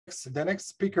next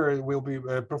speaker will be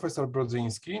Professor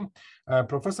Brudzynski.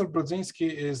 Professor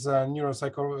Brudzynski is a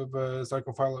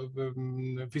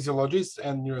neurophysiologist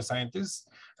and neuroscientist.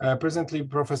 Presently,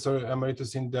 Professor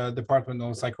Emeritus in the Department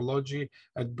of Psychology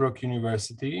at Brock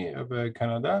University of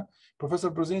Canada.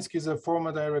 Professor Brudzynski is a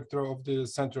former director of the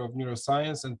Center of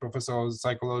Neuroscience and Professor of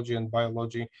Psychology and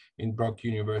Biology in Brock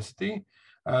University.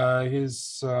 He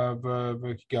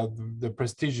got the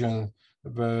prestigious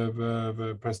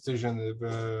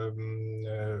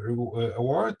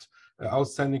award,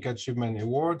 Outstanding Achievement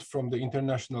Award from the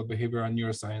International Behavioral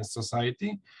Neuroscience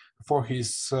Society for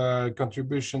his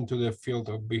contribution to the field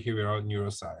of behavioral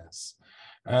neuroscience.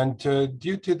 And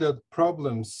due to the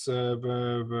problems, due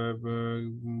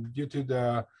to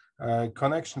the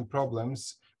connection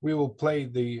problems, we will play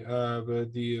the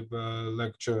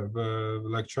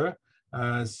lecture.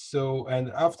 And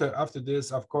after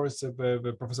this, of course,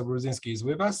 Professor Brudzynski is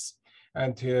with us,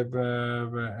 and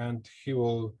he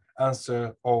will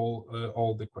answer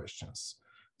all the questions.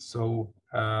 So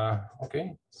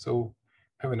okay, so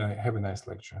have a nice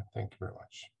lecture. Thank you very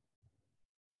much.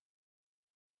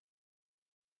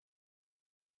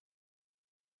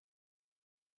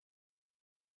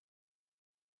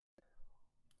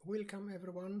 Welcome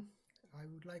everyone. I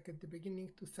would like at the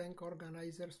beginning to thank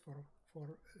organizers for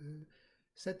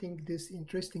setting this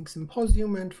interesting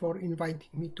symposium and for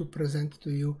inviting me to present to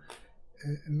you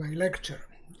my lecture.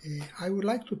 I would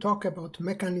like to talk about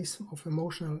mechanism of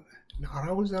emotional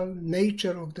arousal,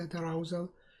 nature of that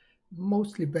arousal,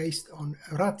 mostly based on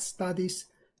rat studies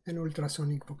and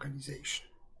ultrasonic vocalization.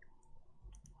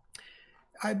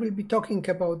 I will be talking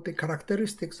about the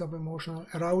characteristics of emotional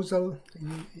arousal,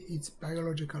 its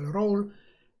biological role,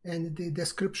 and the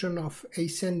description of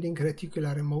ascending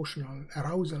reticular emotional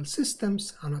arousal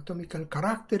systems, anatomical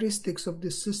characteristics of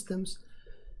these systems,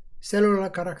 cellular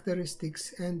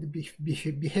characteristics, and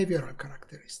behavioral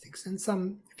characteristics, and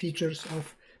some features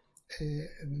of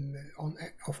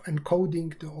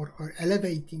encoding or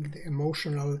elevating the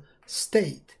emotional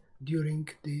state during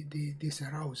this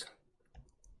arousal.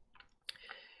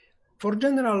 For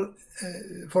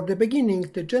the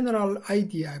beginning, the general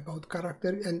idea about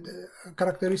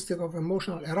characteristic of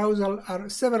emotional arousal are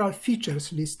several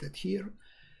features listed here.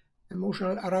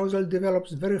 Emotional arousal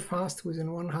develops very fast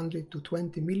within 100 to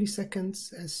 20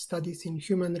 milliseconds, as studies in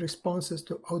human responses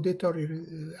to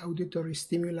auditory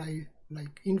stimuli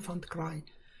like infant cry.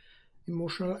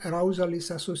 Emotional arousal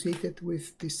is associated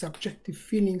with the subjective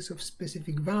feelings of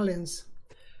specific valence,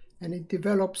 and it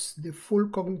develops the full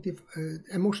cognitive,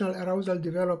 emotional arousal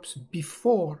develops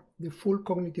before the full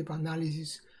cognitive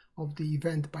analysis of the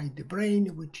event by the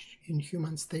brain, which in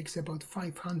humans takes about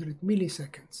 500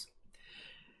 milliseconds.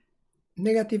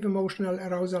 Negative emotional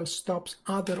arousal stops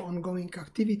other ongoing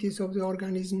activities of the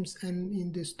organisms, and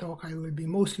in this talk I will be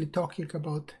mostly talking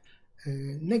about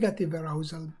negative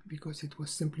arousal because it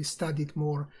was simply studied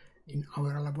more in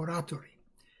our laboratory.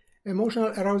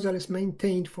 Emotional arousal is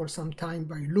maintained for some time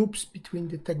by loops between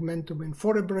the tegmentum and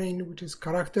forebrain, which is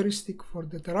characteristic for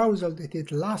that arousal that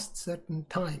it lasts certain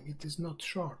time, it is not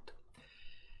short.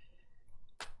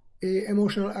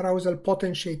 Emotional arousal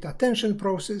potentiates attention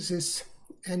processes,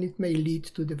 and it may lead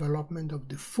to development of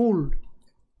the full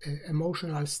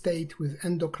emotional state with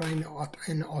endocrine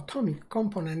and atomic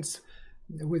components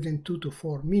within 2 to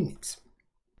 4 minutes.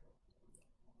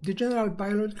 The general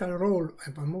biological role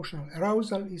of emotional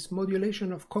arousal is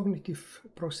modulation of cognitive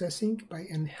processing by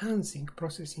enhancing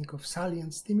processing of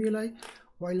salient stimuli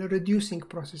while reducing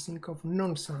processing of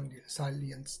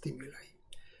non-salient stimuli.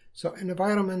 So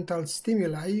environmental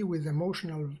stimuli with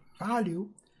emotional value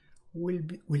will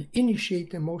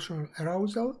initiate emotional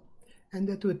arousal, and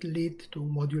that would lead to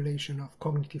modulation of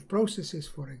cognitive processes,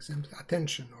 for example,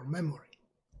 attention or memory.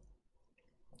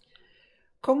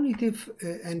 Cognitive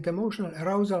and emotional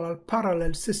arousal are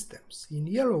parallel systems. In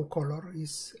yellow color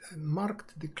is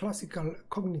marked the classical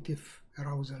cognitive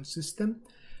arousal system,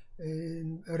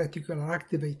 reticular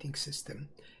activating system.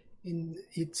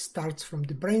 It starts from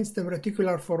the brainstem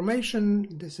reticular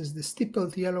formation. This is the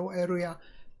stippled yellow area,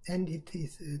 and it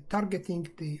is targeting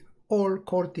the all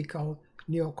cortical,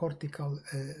 neocortical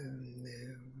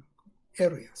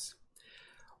areas.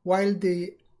 While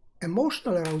the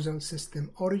emotional arousal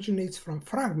system originates from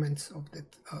fragments of the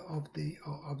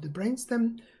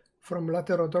brainstem, from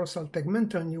laterodorsal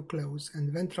tegmental nucleus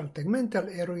and ventral tegmental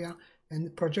area,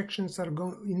 and projections are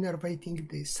innervating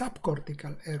the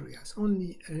subcortical areas,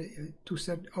 only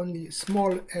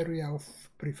small area of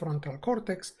prefrontal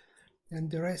cortex,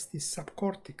 and the rest is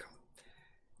subcortical.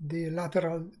 The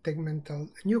lateral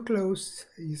tegmental nucleus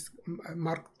is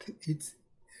marked its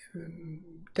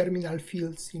terminal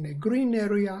fields in a green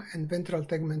area and ventral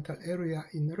tegmental area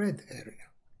in red area.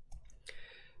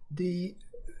 The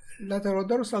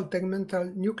laterodorsal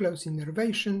tegmental nucleus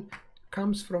innervation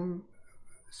comes from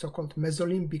so-called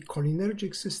mesolimbic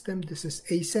cholinergic system. This is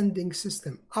ascending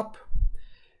system up,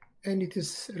 and it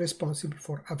is responsible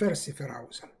for aversive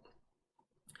arousal.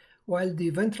 While the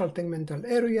ventral tegmental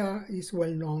area is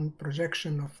well-known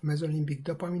projection of mesolimbic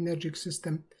dopaminergic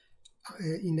system,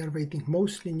 innervating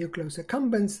mostly nucleus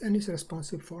accumbens, and is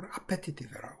responsible for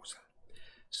appetitive arousal.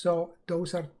 So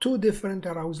those are two different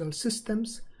arousal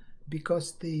systems,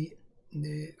 because the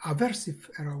aversive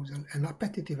arousal and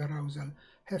appetitive arousal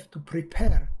have to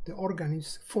prepare the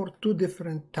organism for two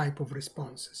different types of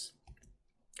responses.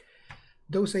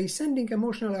 Those ascending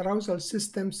emotional arousal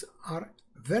systems are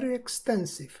very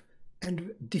extensive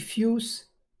and diffuse,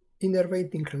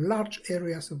 innervating large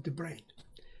areas of the brain.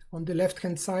 On the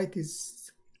left-hand side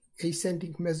is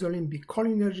ascending mesolimbic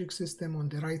cholinergic system. On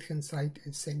the right-hand side,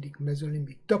 ascending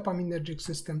mesolimbic dopaminergic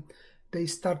system. They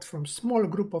start from small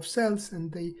group of cells,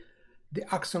 and the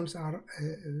axons are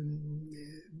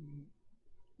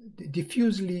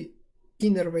diffusely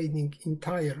innervating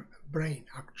entire brain,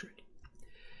 actually.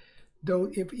 Though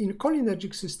if in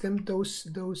cholinergic system, the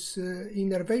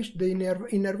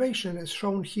innervation as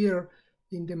shown here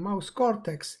in the mouse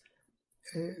cortex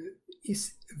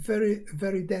is very,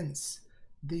 very dense.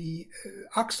 The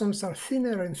axons are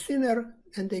thinner and thinner,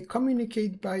 and they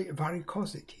communicate by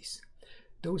varicosities.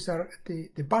 Those are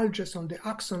the bulges on the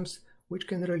axons which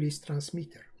can release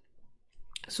transmitter.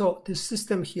 So the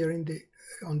system here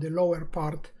on the lower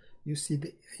part, you see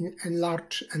the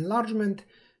enlargement.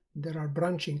 There are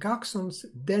branching axons,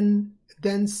 then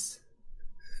dense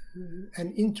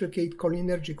and intricate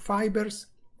cholinergic fibers,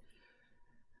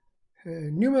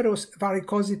 numerous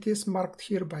varicosities marked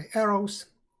here by arrows,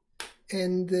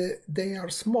 and they are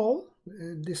small.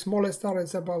 The smallest are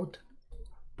is about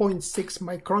 0.6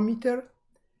 micrometer.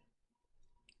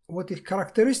 What is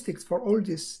characteristic for all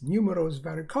these numerous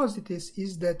varicosities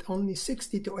is that only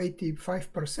 60 to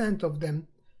 85% of them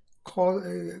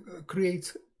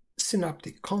creates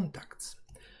synaptic contacts.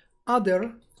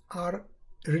 Other are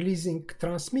releasing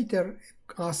transmitter,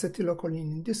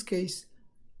 acetylcholine in this case,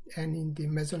 and in the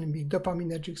mesolimbic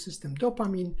dopaminergic system,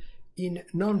 dopamine, in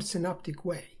non-synaptic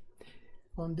way.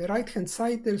 On the right-hand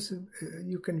side,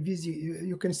 you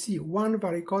can see one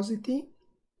varicosity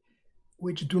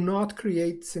which do not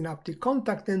create synaptic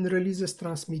contact and releases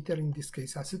transmitter, in this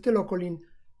case acetylcholine,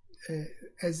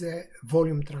 as a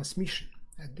volume transmission.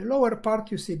 At the lower part,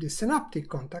 you see the synaptic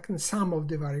contact, and some of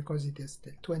the varicosities,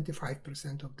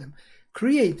 25% of them,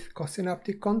 create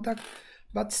synaptic contact,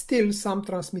 but still some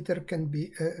transmitter can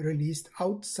be released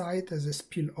outside as a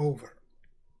spillover.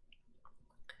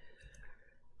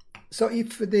 So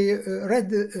if the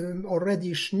red or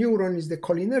reddish neuron is the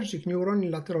cholinergic neuron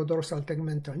in laterodorsal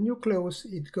tegmental nucleus,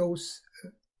 it goes,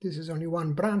 this is only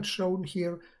one branch shown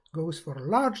here, goes for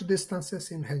large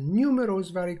distances and has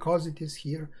numerous varicosities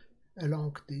here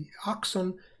along the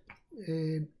axon.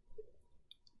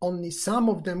 Only some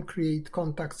of them create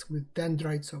contacts with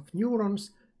dendrites of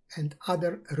neurons, and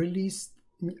other release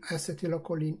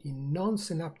acetylcholine in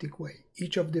non-synaptic way.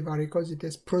 Each of the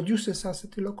varicosities produces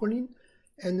acetylcholine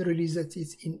and releases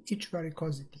it in each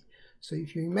varicosity. So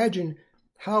if you imagine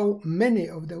how many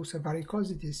of those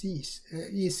varicosities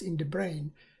is in the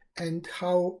brain, and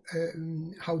how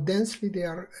densely they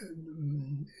are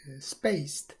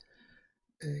spaced.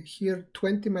 Here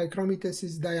 20 micrometers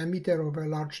is diameter of a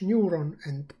large neuron,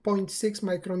 and 0.6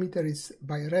 micrometer is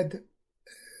by red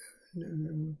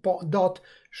dot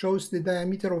shows the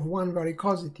diameter of one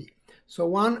varicosity. So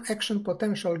one action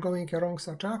potential going along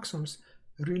such axons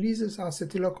releases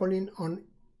acetylcholine on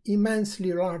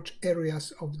immensely large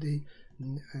areas of the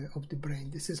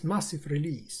brain. This is massive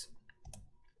release.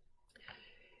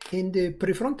 In the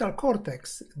prefrontal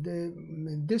cortex,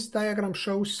 this diagram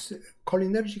shows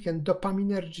cholinergic and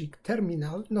dopaminergic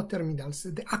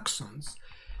the axons,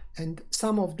 and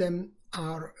some of them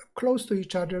are close to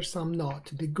each other, some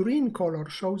not. The green color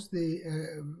shows the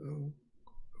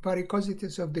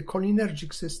varicosities of the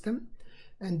cholinergic system,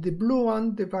 and the blue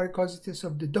one, the varicosities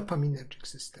of the dopaminergic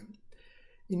system.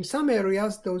 In some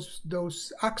areas,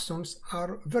 those axons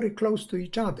are very close to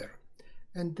each other,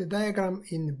 and the diagram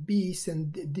in B's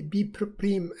and the B'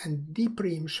 and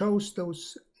D' shows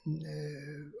those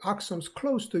axons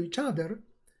close to each other,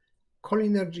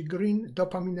 cholinergic green,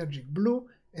 dopaminergic blue,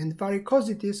 and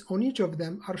varicosities on each of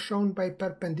them are shown by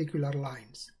perpendicular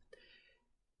lines.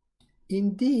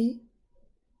 In D,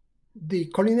 the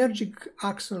cholinergic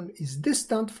axon is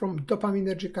distant from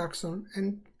dopaminergic axon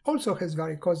and also has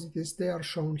varicosities. They are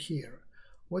shown here.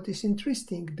 What is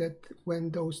interesting that when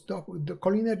those the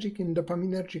cholinergic and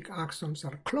dopaminergic axons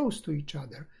are close to each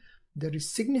other, there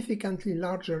is significantly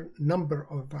larger number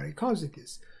of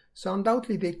varicosities. So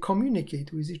undoubtedly they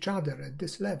communicate with each other at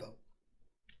this level.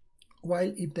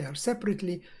 While if they are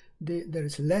separately, there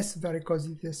is less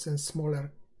varicosities and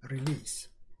smaller release.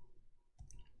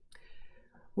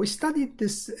 We studied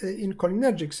this in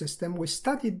cholinergic system. We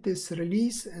studied this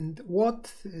release and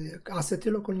what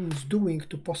acetylcholine is doing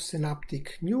to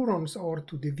postsynaptic neurons or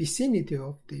to the vicinity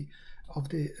of the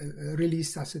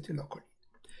released acetylcholine.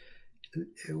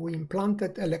 We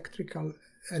implanted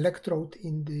electrode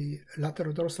in the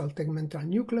laterodorsal tegmental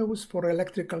nucleus for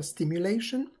electrical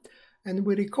stimulation, and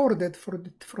we recorded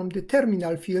from the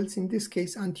terminal fields, in this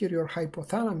case anterior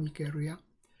hypothalamic area,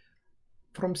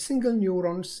 from single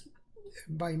neurons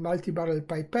by multibarrel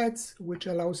pipettes, which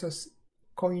allows us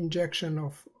co-injection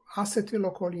of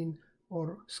acetylcholine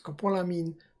or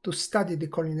scopolamine to study the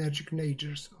cholinergic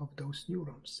natures of those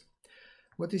neurons.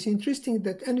 What is interesting is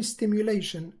that any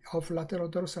stimulation of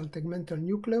laterodorsal tegmental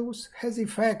nucleus has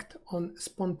effect on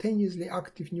spontaneously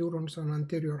active neurons on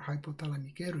anterior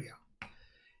hypothalamic area.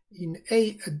 In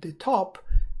A at the top,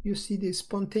 you see the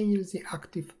spontaneously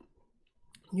active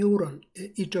neuron.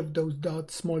 Each of those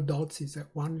dots, small dots, is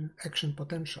one action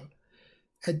potential.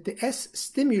 At the S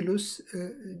stimulus,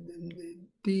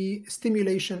 the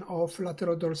stimulation of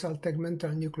laterodorsal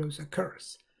tegmental nucleus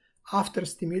occurs. After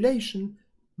stimulation,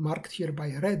 marked here by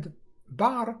a red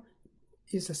bar,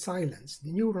 is a silence.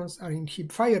 The neurons are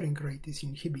firing rate is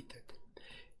inhibited.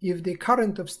 If the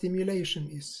current of stimulation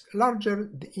is larger,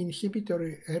 the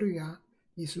inhibitory area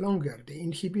is longer. The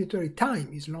inhibitory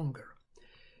time is longer.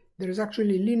 There is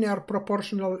actually linear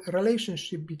proportional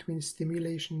relationship between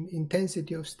stimulation,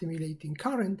 intensity of stimulating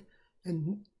current,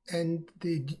 and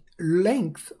the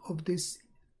length of this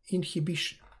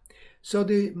inhibition. So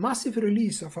the massive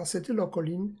release of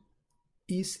acetylcholine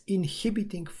is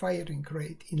inhibiting firing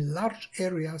rate in large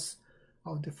areas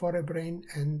of the forebrain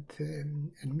and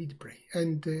midbrain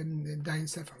and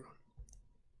diencephalon.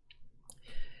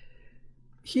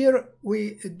 Here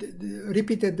we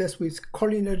repeated this with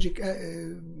cholinergic,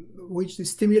 which is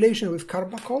stimulation with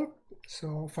carbachol,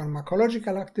 so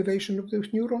pharmacological activation of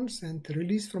those neurons, and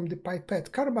release from the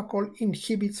pipette. Carbachol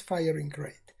inhibits firing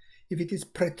rate. If it is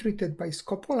pretreated by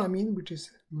scopolamine, which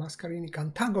is muscarinic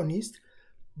antagonist,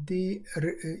 the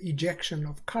ejection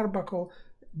of carbachol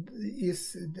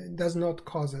does not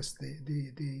cause us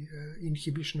the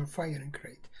inhibition of firing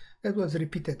rate. That was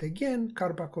repeated again.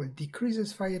 Carbachol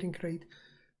decreases firing rate.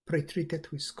 Pretreated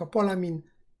with scopolamine,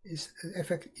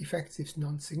 effect is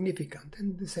non-significant.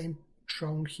 And the same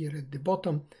shown here at the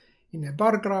bottom in a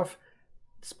bar graph.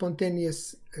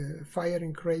 Spontaneous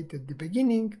firing rate at the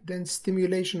beginning, then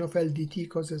stimulation of LDT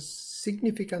causes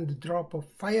significant drop of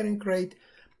firing rate,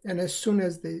 and as soon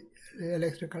as the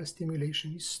electrical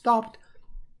stimulation is stopped,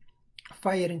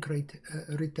 firing rate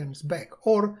returns back.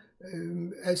 Or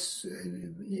as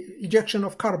ejection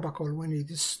of carbachol, when it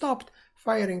is stopped,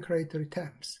 firing rate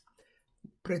returns.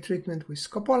 Pretreatment with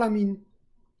scopolamine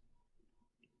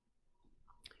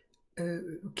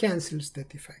cancels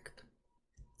that effect.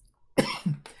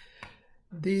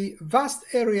 The vast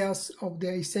areas of the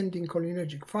ascending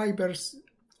cholinergic fibers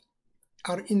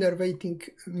are innervating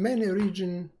many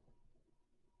regions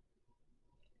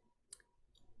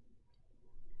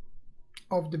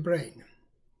of the brain.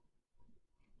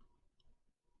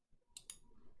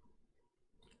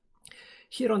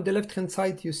 Here on the left-hand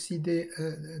side, you see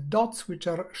the dots which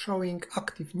are showing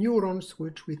active neurons,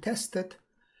 which we tested,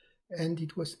 and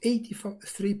it was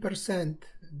 83%.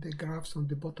 The graphs on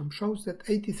the bottom shows that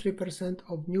 83%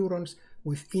 of neurons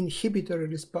with inhibitory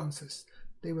responses.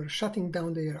 They were shutting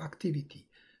down their activity.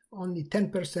 Only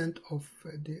 10%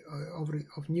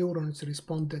 of neurons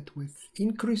responded with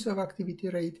increase of activity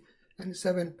rate, and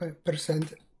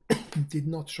 7% did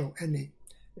not show any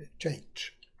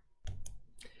change.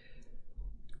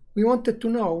 We wanted to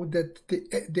know that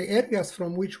the areas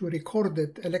from which we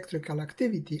recorded electrical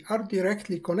activity are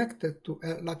directly connected to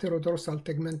a laterodorsal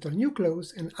tegmental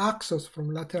nucleus, and axons from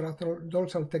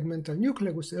laterodorsal tegmental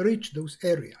nucleus reach those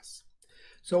areas.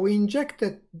 So we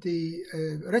injected the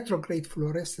retrograde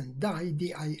fluorescent dye,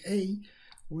 DIA,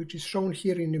 which is shown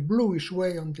here in a bluish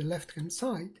way on the left-hand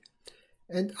side,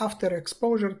 and after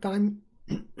exposure time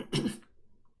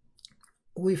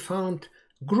we found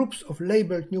groups of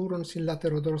labeled neurons in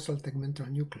laterodorsal tegmental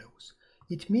nucleus.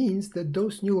 It means that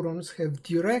those neurons have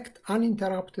direct,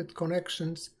 uninterrupted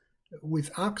connections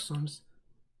with axons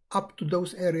up to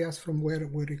those areas from where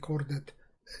we recorded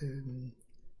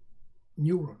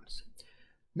neurons.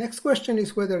 Next question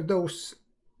is whether those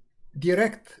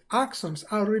direct axons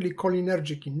are really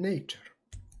cholinergic in nature.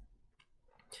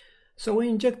 So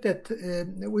we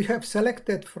we have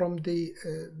selected from the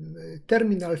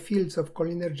terminal fields of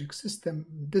cholinergic system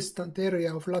distant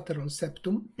area of lateral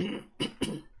septum.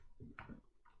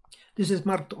 This is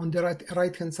marked on the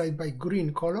right-hand side by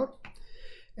green color,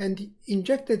 and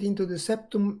injected into the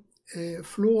septum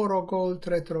fluorogold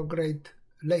retrograde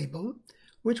label,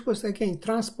 which was again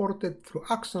transported through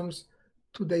axons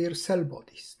to their cell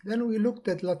bodies. Then we looked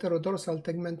at laterodorsal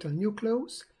tegmental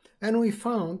nucleus, and we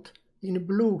found in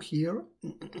blue here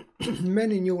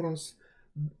many neurons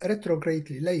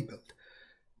retrogradely labeled.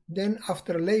 Then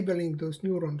after labeling those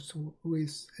neurons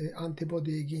with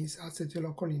antibody against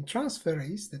acetylcholine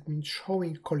transferase, that means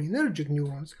showing cholinergic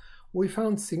neurons, we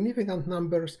found significant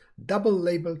numbers double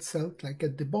labeled cells, like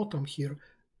at the bottom here.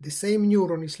 The same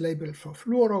neuron is labeled for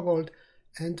fluorogold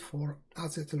and for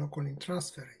acetylcholine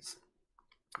transferase.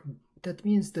 That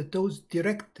means that those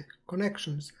direct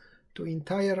connections to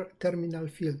entire terminal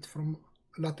field from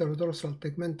laterodorsal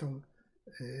tegmental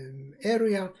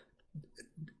area,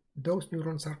 those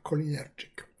neurons are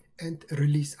cholinergic and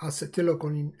release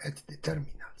acetylcholine at the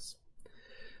terminals.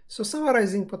 So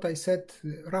summarizing what I said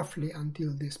roughly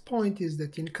until this point is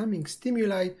that incoming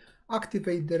stimuli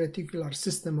activate the reticular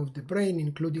system of the brain,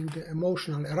 including the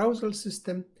emotional arousal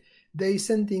system. The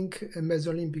ascending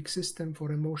mesolimbic system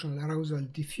for emotional arousal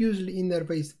diffusely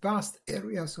innervates vast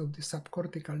areas of the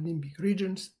subcortical limbic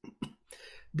regions.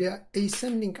 The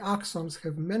ascending axons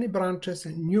have many branches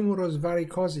and numerous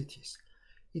varicosities.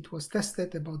 It was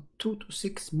tested about 2 to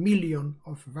 6 million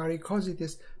of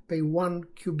varicosities per 1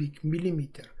 cubic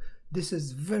millimeter. This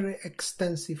is very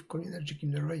extensive cholinergic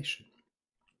innervation.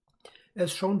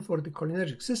 As shown for the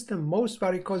cholinergic system, most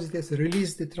varicosities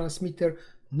release the transmitter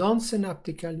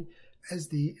non-synaptically as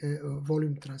the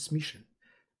volume transmission.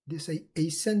 This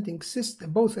ascending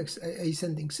system, both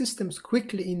ascending systems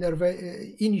quickly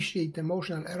initiate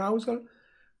emotional arousal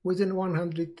within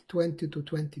 120 to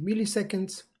 20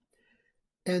 milliseconds,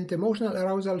 and emotional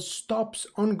arousal stops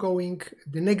ongoing,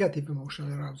 the negative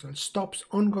emotional arousal stops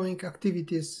ongoing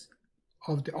activities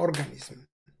of the organism,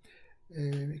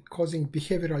 causing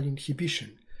behavioral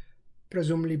inhibition,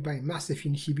 presumably by massive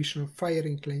inhibition of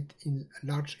firing rate in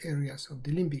large areas of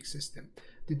the limbic system.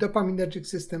 The dopaminergic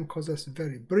system causes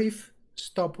very brief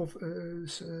stop of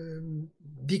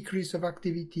decrease of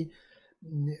activity,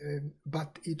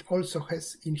 but it also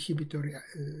has inhibitory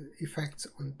effects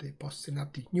on the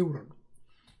postsynaptic neuron.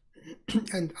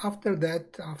 And after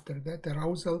that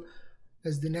arousal,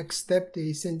 as the next step,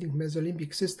 the ascending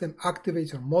mesolimbic system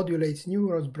activates or modulates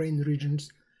numerous brain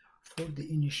regions for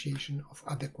the initiation of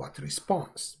adequate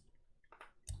response.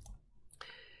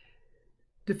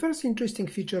 The first interesting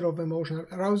feature of emotional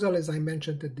arousal, as I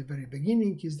mentioned at the very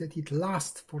beginning, is that it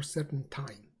lasts for a certain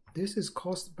time. This is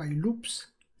caused by loops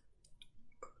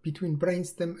between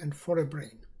brainstem and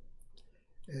forebrain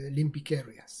limbic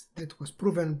areas. That was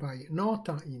proven by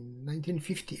Nota in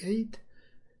 1958,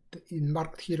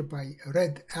 marked here by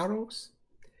red arrows.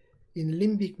 In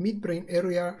limbic midbrain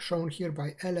area, shown here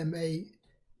by LMA,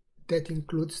 that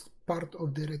includes part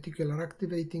of the reticular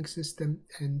activating system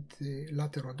and the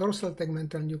laterodorsal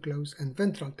tegmental nucleus and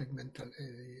ventral tegmental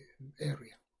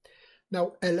area.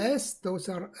 Now LS, those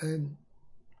are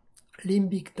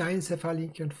limbic,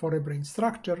 diencephalic and forebrain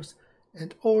structures,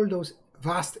 and all those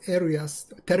vast areas,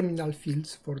 terminal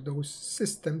fields for those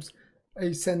systems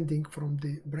ascending from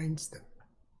the brainstem.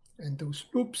 And those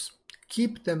loops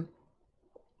keep them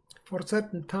for a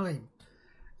certain time.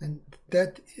 And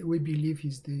that, we believe,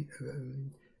 is the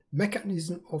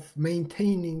mechanism of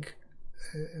maintaining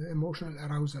emotional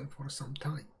arousal for some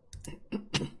time.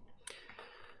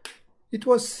 It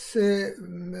was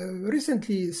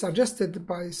recently suggested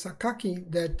by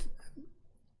Sakaki that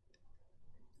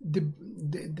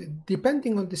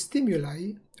depending on the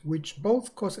stimuli, which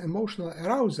both cause emotional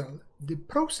arousal, the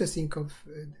processing of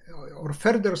or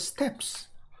further steps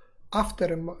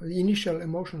after initial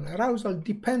emotional arousal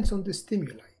depends on the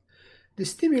stimuli. The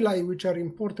stimuli which are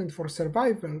important for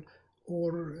survival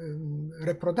or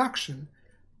reproduction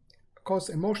cause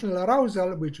emotional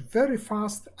arousal, which very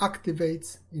fast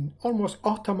activates in almost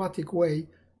automatic way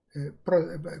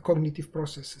cognitive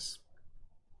processes,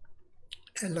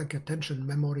 like attention,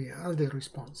 memory, and other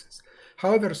responses.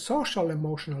 However, social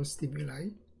emotional stimuli,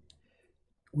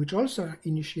 which also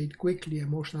initiate quickly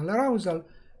emotional arousal,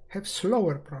 have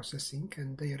slower processing,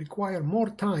 and they require more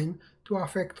time to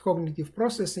affect cognitive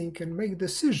processing and make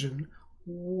decision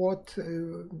what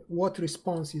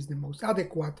response is the most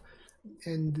adequate,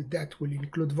 and that will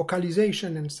include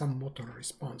vocalization and some motor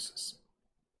responses.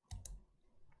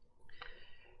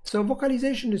 So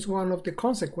vocalization is one of the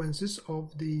consequences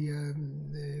of the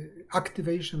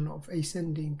activation of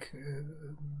ascending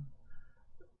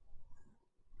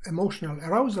emotional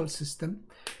arousal system.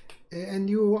 And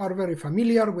you are very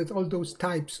familiar with all those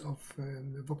types of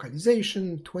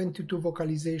vocalization. 22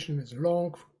 vocalization is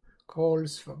long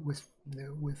calls with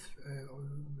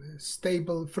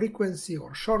stable frequency,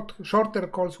 or shorter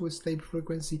calls with stable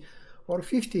frequency, or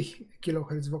 50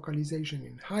 kilohertz vocalization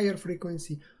in higher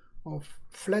frequency, of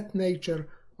flat nature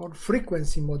or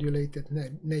frequency modulated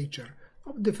nature,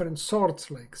 of different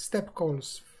sorts like step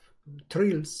calls,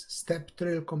 trills, step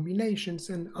trill combinations,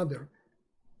 and other.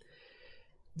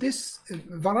 This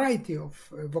variety of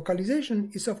vocalization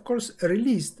is of course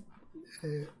released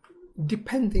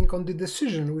depending on the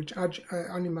decision which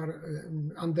animal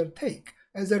undertake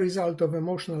as a result of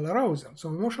emotional arousal. So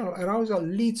emotional arousal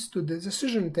leads to the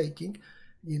decision taking.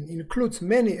 It includes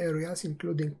many areas,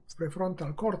 including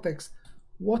prefrontal cortex,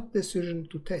 what decision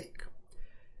to take.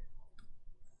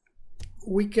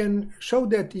 We can show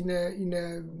that in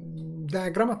a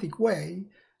diagrammatic way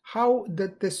how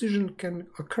that decision can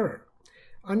occur.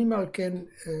 Animal can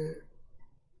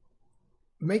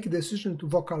make a decision to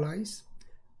vocalize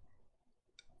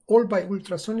all by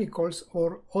ultrasonic calls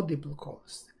or audible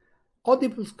calls.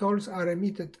 Audible calls are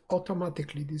emitted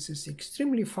automatically. This is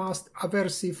extremely fast,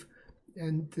 aversive,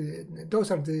 and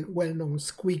those are the well-known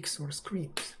squeaks or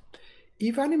screams.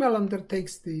 If animal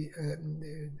undertakes the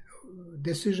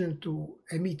decision to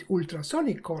emit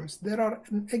ultrasonic calls, there are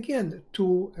again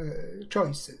two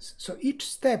choices. So each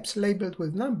step labeled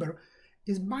with number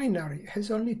is binary, has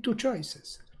only two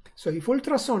choices. So if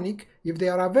ultrasonic, if they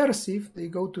are aversive, they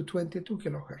go to 22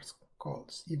 kilohertz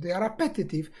calls. If they are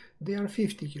repetitive, they are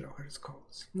 50 kilohertz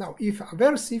calls. Now, if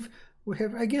aversive, we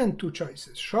have again two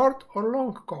choices, short or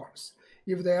long calls.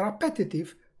 If they are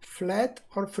repetitive, flat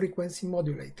or frequency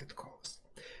modulated calls.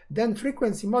 Then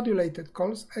frequency modulated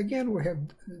calls, again we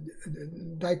have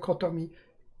dichotomy,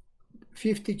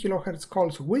 50 kilohertz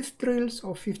calls with trills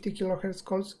or 50 kilohertz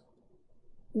calls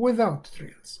without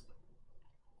trills.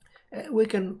 We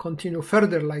can continue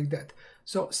further like that.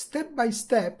 So step by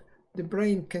step, the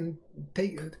brain can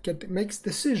makes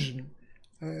decision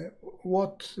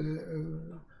what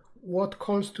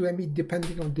calls to emit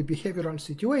depending on the behavioral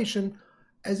situation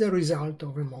as a result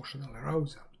of emotional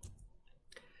arousal.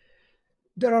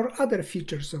 There are other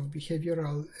features of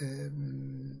behavioral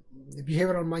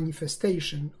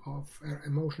manifestation of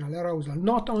emotional arousal,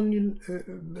 not only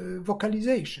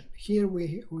vocalization. Here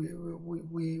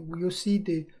you see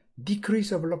the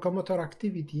decrease of locomotor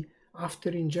activity after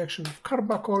injection of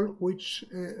carbachol, which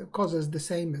causes the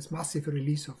same as massive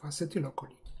release of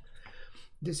acetylcholine.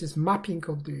 This is mapping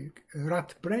of the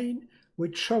rat brain,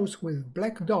 which shows with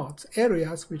black dots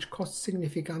areas which cause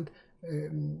significant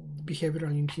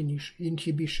behavioral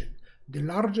inhibition. The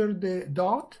larger the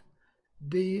dot,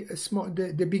 the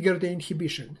bigger the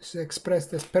inhibition. This is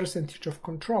expressed as percentage of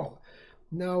control.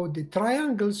 Now the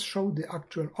triangles show the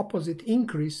actual opposite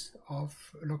increase of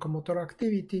locomotor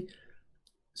activity.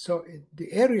 So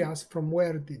the areas from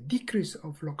where the decrease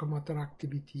of locomotor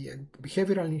activity and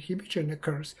behavioral inhibition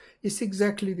occurs is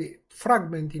exactly the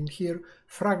fragment in here,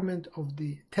 fragment of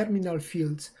the terminal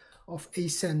fields of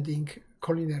ascending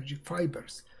cholinergic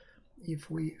fibers. If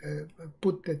we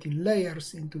put that in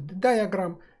layers into the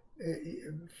diagram,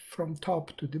 from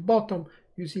top to the bottom,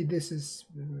 you see this is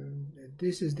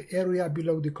the area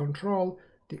below the control,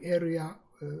 the area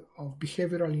of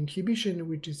behavioral inhibition,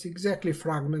 which is exactly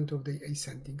fragment of the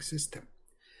ascending system,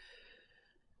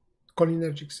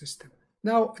 cholinergic system.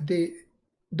 Now the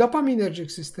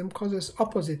dopaminergic system causes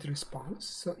opposite response.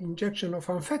 So injection of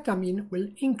amphetamine will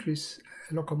increase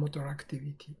locomotor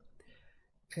activity.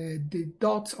 The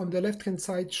dots on the left-hand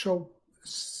side show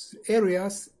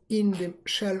areas in the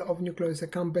shell of nucleus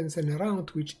accumbens and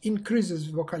around, which increases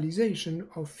vocalization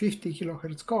of 50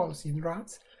 kilohertz calls in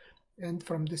rats. And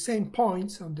from the same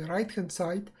points on the right-hand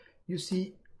side, you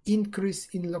see increase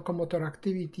in locomotor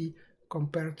activity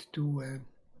compared to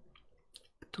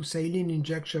saline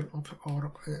injection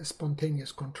or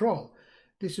spontaneous control.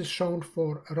 This is shown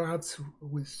for rats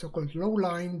with so-called low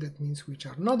line, that means which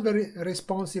are not very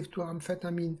responsive to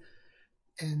amphetamine,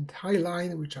 and high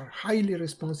line, which are highly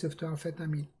responsive to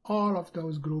amphetamine. All of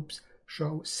those groups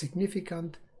show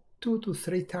significant 2 to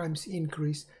 3 times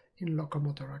increase in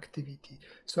locomotor activity.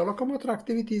 So locomotor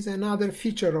activity is another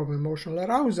feature of emotional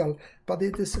arousal, but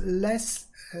it is less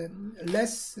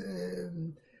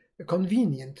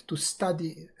convenient to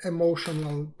study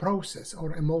emotional process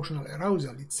or emotional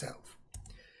arousal itself.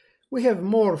 We have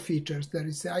more features. There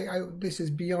is this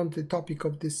is beyond the topic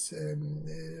of this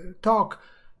talk.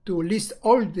 to list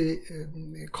all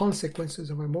the consequences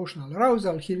of emotional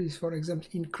arousal. Here is, for example,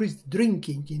 increased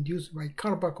drinking induced by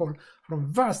carbachol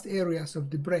from vast areas of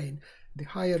the brain. The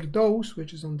higher dose,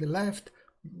 which is on the left,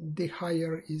 the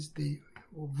higher is the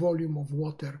volume of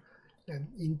water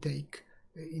intake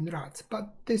in rats.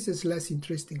 But this is less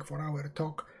interesting for our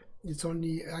talk.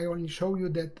 I only show you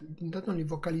that not only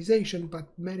vocalization,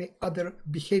 but many other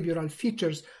behavioral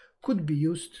features could be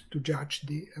used to judge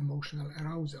the emotional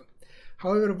arousal.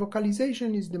 However,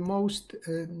 vocalization is the most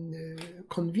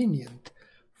convenient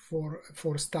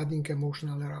for studying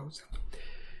emotional arousal.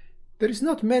 There is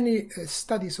not many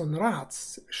studies on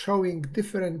rats showing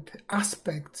different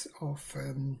aspects of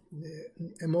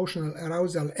emotional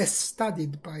arousal as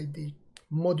studied by the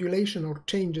modulation or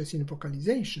changes in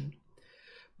vocalization,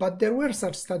 but there were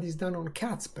such studies done on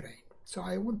cat's brain. So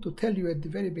I want to tell you at the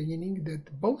very beginning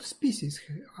that both species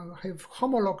have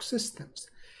homolog systems.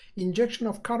 Injection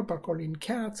of carbachol in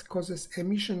cats causes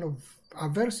emission of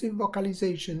aversive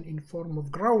vocalization in form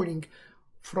of growling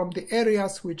from the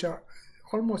areas which are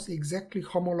almost exactly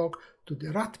homolog to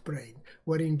the rat brain,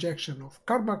 where injection of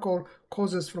carbachol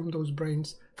causes from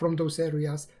those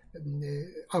areas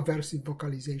aversive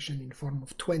vocalization in form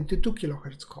of 22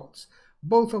 kilohertz calls.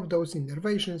 Both of those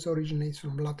innervations originate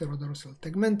from laterodorsal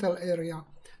tegmental area.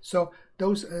 So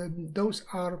those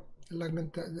are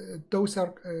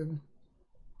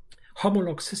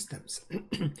homolog systems.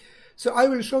 So I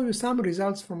will show you some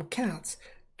results from cats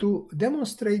to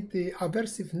demonstrate the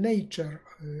aversive nature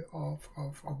of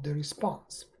the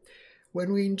response.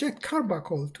 When we inject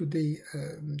carbachol to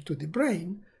the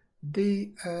brain,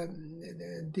 the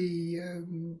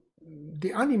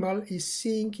animal is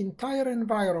seeing entire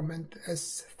environment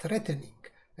as threatening,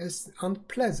 as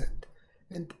unpleasant,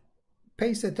 and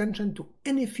pays attention to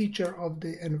any feature of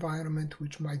the environment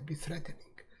which might be threatening.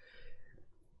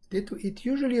 It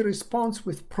usually responds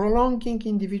with prolonging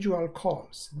individual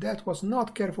calls. That was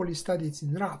not carefully studied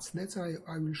in rats. That's why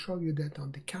I will show you that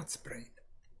on the cat's brain,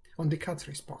 on the cat's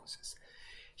responses.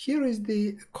 Here is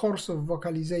the course of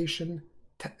vocalization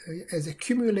as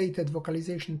accumulated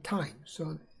vocalization time.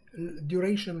 So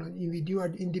duration on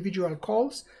individual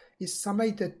calls is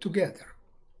summated together.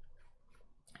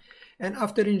 And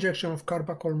after injection of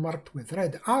carbachol marked with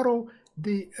red arrow,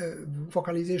 the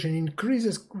vocalization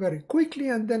increases very quickly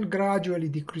and then gradually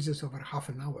decreases over half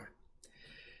an hour.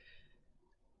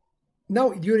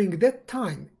 Now, during that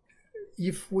time,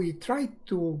 if we try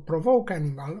to provoke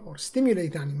animal or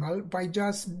stimulate animal by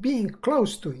just being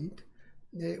close to it,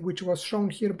 which was shown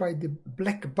here by the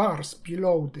black bars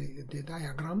below the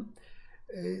diagram,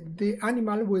 the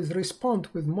animal will respond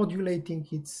with modulating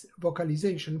its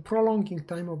vocalization, prolonging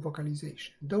time of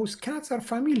vocalization. Those cats are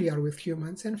familiar with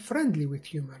humans and friendly with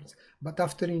humans, but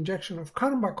after injection of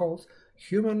carbacols,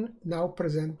 humans now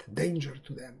present danger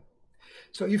to them.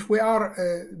 So if we are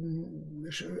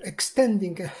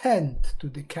extending a hand to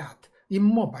the cat,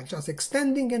 immobile, just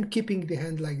extending and keeping the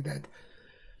hand like that,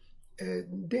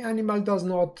 the animal does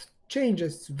not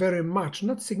changes very much,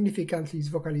 not significantly, its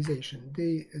vocalization.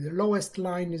 The lowest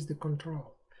line is the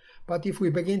control. But if we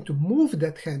begin to move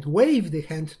that hand, wave the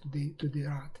hand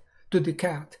to the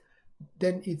cat,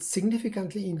 then it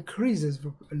significantly increases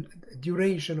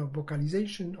duration of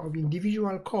vocalization of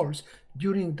individual calls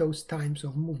during those times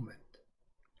of movement.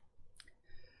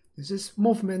 This is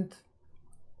movement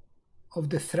of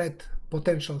the threat,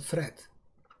 potential threat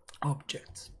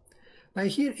objects. Now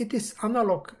here it is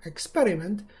analog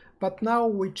experiment, but now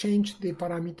we change the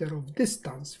parameter of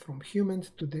distance from human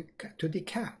to the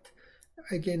cat.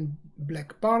 Again,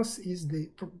 black bars is the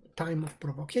time of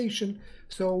provocation.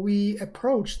 So we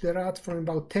approach the rat from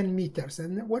about 10 meters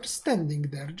and we're standing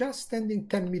there, just standing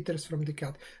 10 meters from the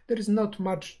cat. There is not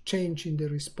much change in the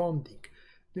responding.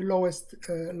 The lowest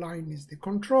line is the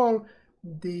control.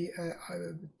 The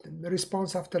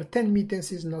response after 10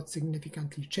 meters is not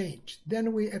significantly changed.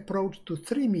 Then we approach to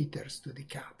 3 meters to the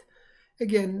cat.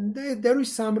 Again, there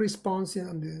is some response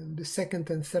in the second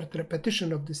and third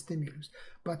repetition of the stimulus,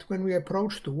 but when we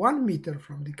approach to 1 meter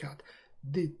from the cat,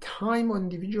 the time on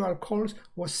individual calls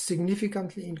was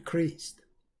significantly increased.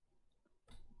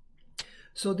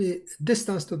 So the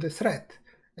distance to the threat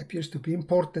appears to be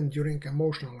important during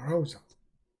emotional arousal.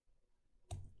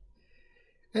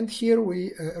 And here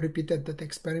we repeated that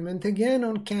experiment again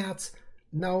on cats,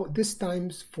 now this time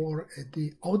for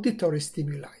the auditory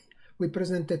stimuli. We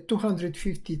presented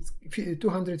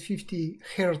 250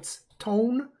 hertz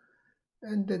tone,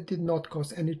 and that did not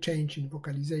cause any change in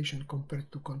vocalization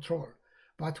compared to control.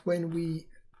 But when we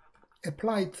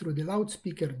applied through the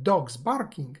loudspeaker dogs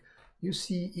barking, you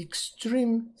see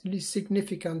extremely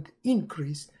significant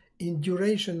increase in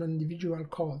duration on individual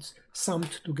calls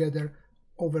summed together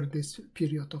over this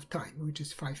period of time, which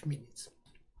is 5 minutes.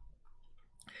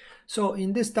 So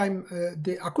in this time,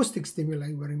 the acoustic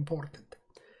stimuli were important.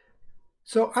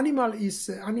 So its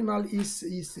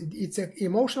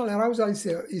emotional arousal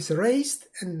is raised,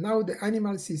 and now the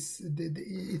animals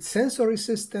its sensory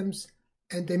systems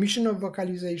and the emission of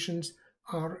vocalizations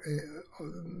are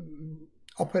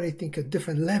operating at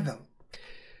different level.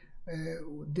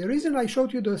 The reason I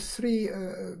showed you those 3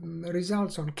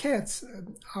 results on cats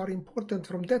are important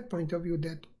from that point of view,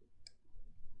 that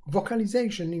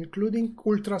vocalization, including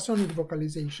ultrasonic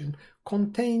vocalization,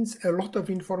 contains a lot of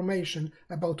information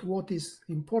about what is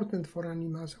important for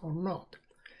animals or not.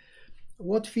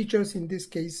 What features, in this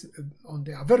case, on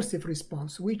the aversive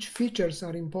response, which features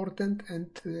are important and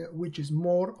which is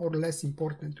more or less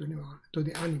important to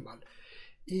the animal.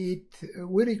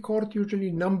 We record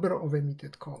usually number of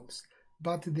emitted calls,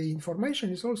 but the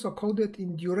information is also coded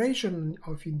in duration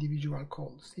of individual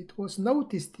calls. It was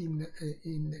noticed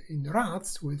in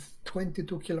rats with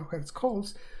 22 kilohertz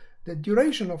calls. The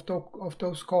duration of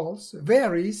those calls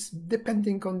varies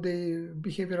depending on the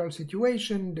behavioral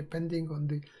situation, depending on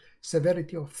the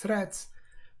severity of threats,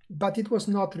 but it was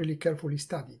not really carefully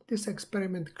studied. This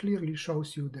experiment clearly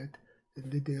shows you that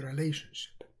the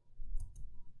relationship.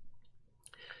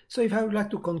 So if I would like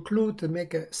to conclude, to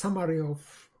make a summary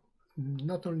of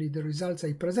not only the results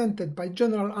I presented, but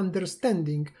general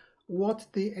understanding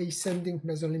what the ascending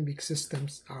mesolimbic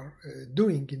systems are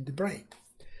doing in the brain.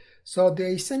 So the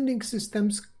ascending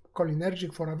systems,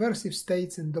 cholinergic for aversive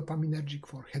states and dopaminergic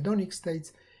for hedonic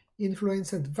states,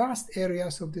 influenced vast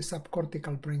areas of the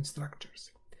subcortical brain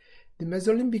structures. The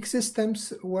mesolimbic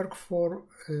systems work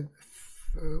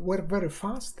very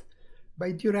fast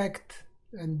by direct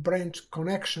and branch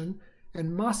connection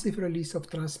and massive release of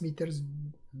transmitters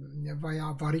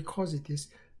via varicosities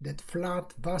that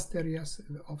flood vast areas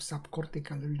of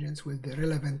subcortical regions with the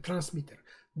relevant transmitter.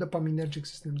 Dopaminergic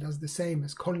system does the same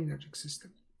as cholinergic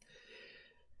system.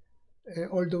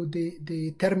 Although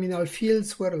the terminal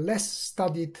fields were less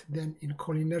studied than in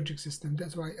cholinergic system,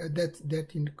 that's why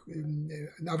that in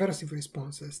aversive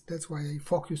responses, that's why I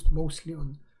focused mostly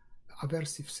on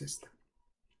aversive system.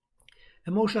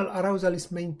 Emotional arousal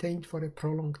is maintained for a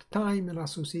prolonged time and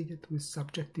associated with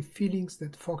subjective feelings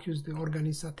that focus the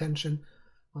organism's attention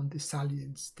on the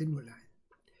salient stimuli.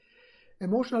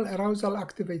 Emotional arousal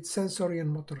activates sensory and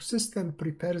motor system,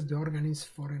 prepares the organism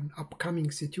for an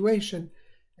upcoming situation,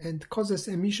 and causes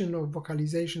emission of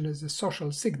vocalization as a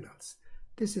social signals.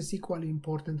 This is equally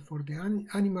important for the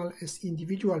animal as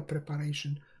individual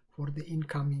preparation for the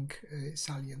incoming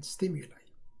salient stimuli.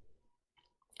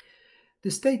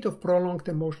 The state of prolonged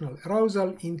emotional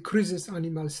arousal increases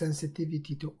animal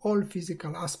sensitivity to all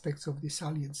physical aspects of the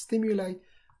salient stimuli,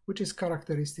 which is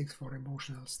characteristic for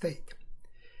emotional state.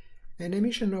 An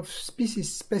emission of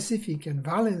species-specific and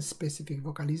valence-specific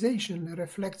vocalization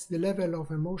reflects the level of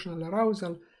emotional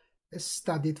arousal as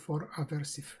studied for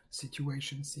aversive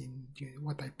situations in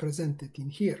what I presented in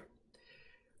here.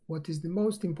 What is the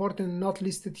most important, not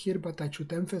listed here, but I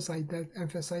should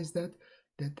emphasize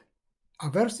that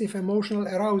aversive emotional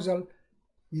arousal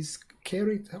is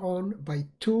carried on by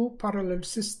 2 parallel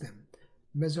systems,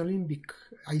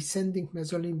 ascending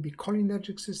mesolimbic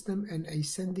cholinergic system and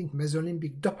ascending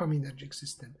mesolimbic dopaminergic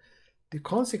system. The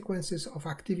consequences of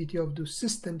activity of those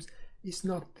systems is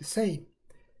not the same.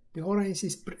 The organism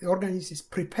is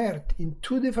prepared in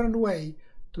 2 different ways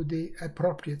to the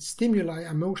appropriate stimuli,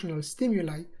 emotional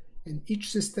stimuli, and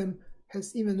each system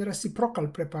has even reciprocal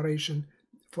preparation.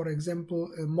 For example,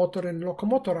 motor and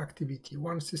locomotor activity.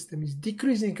 One system is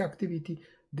decreasing activity,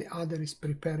 the other is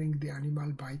preparing the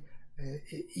animal by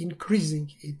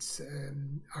increasing its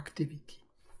activity.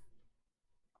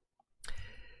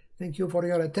 Thank you for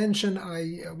your attention.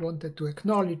 I wanted to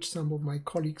acknowledge some of my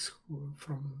colleagues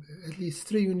from at least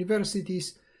 3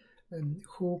 universities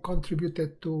who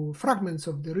contributed to fragments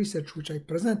of the research which I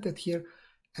presented here,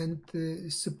 and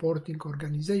supporting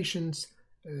organizations,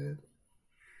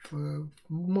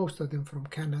 most of them from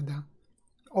Canada,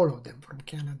 all of them from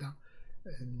Canada,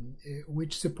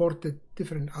 which supported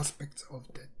different aspects of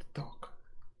that talk.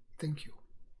 Thank you.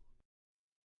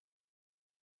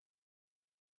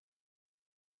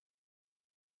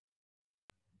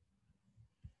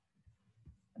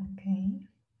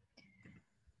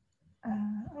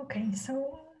 Okay,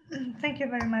 so thank you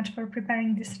very much for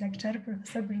preparing this lecture,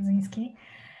 Professor Brudzynski.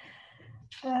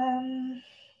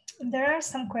 There are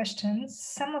some questions.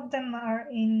 Some of them are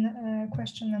in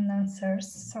question and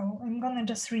answers, so I'm gonna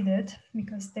just read it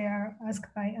because they are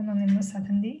asked by anonymous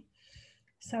attendee.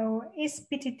 So is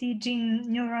PTT gene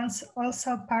neurons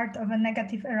also part of a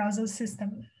negative arousal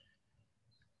system?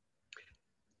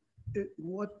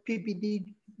 What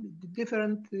PPD,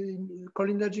 different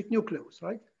cholinergic nucleus,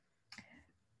 right?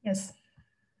 Yes.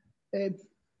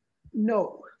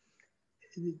 No,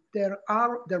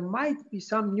 there might be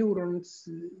some neurons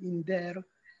in there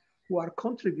who are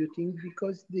contributing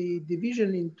because the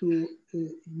division into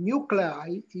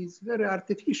nuclei is very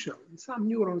artificial. Some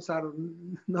neurons are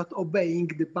not obeying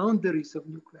the boundaries of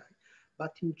nuclei,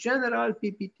 but in general,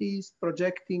 PPT is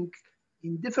projecting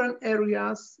in different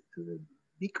areas.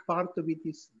 Big part of it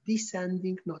is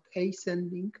descending, not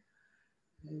ascending.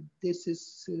 This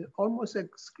is almost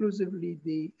exclusively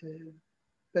the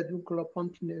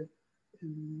pedunculopontine,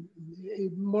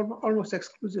 almost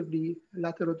exclusively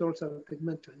laterodorsal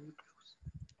tegmental nucleus.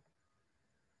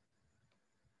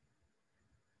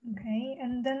 Okay,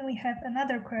 and then we have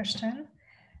another question.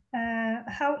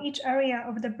 How each area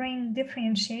of the brain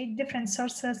differentiate different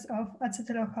sources of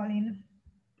acetylcholine?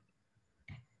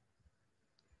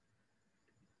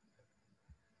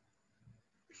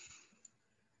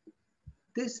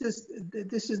 This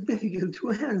is difficult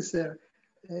to answer.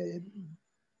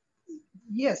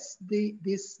 Yes,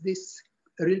 this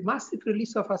massive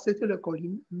release of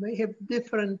acetylcholine may have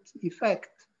different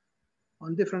effect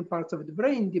on different parts of the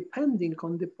brain depending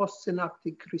on the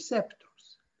postsynaptic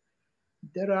receptors.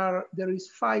 There is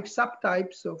 5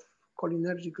 subtypes of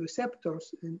cholinergic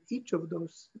receptors, and each of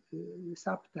those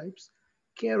subtypes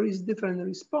carries different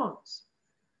response.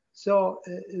 So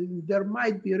there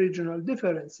might be regional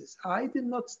differences. I did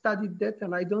not study that,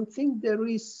 and I don't think there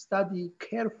is study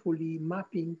carefully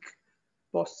mapping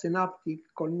postsynaptic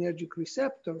cholinergic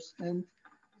receptors and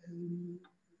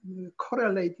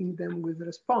correlating them with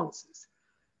responses.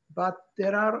 But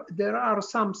there are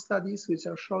some studies which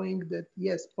are showing that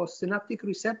yes, postsynaptic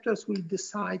receptors will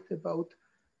decide about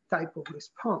type of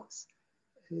response.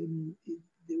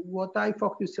 What I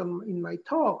focus on in my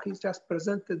talk is just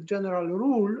present a general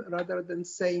rule rather than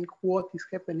saying what is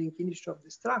happening in each of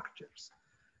the structures.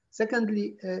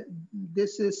 Secondly,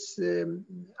 this is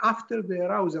after the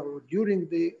arousal or during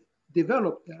the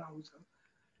developed arousal.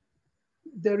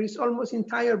 There is almost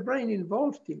entire brain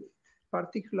involved in it,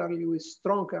 particularly with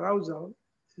strong arousal,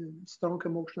 strong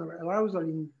emotional arousal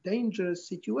in dangerous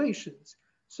situations.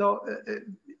 So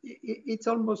it's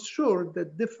almost sure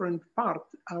that different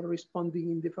parts are responding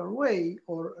in different way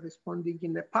or responding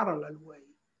in a parallel way.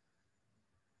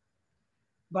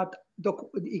 But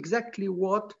exactly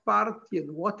what part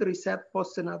and what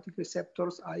postsynaptic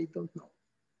receptors, I don't know.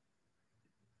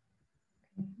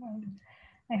 Well,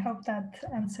 I hope that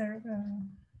answers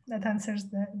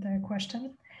the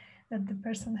question that the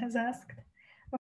person has asked.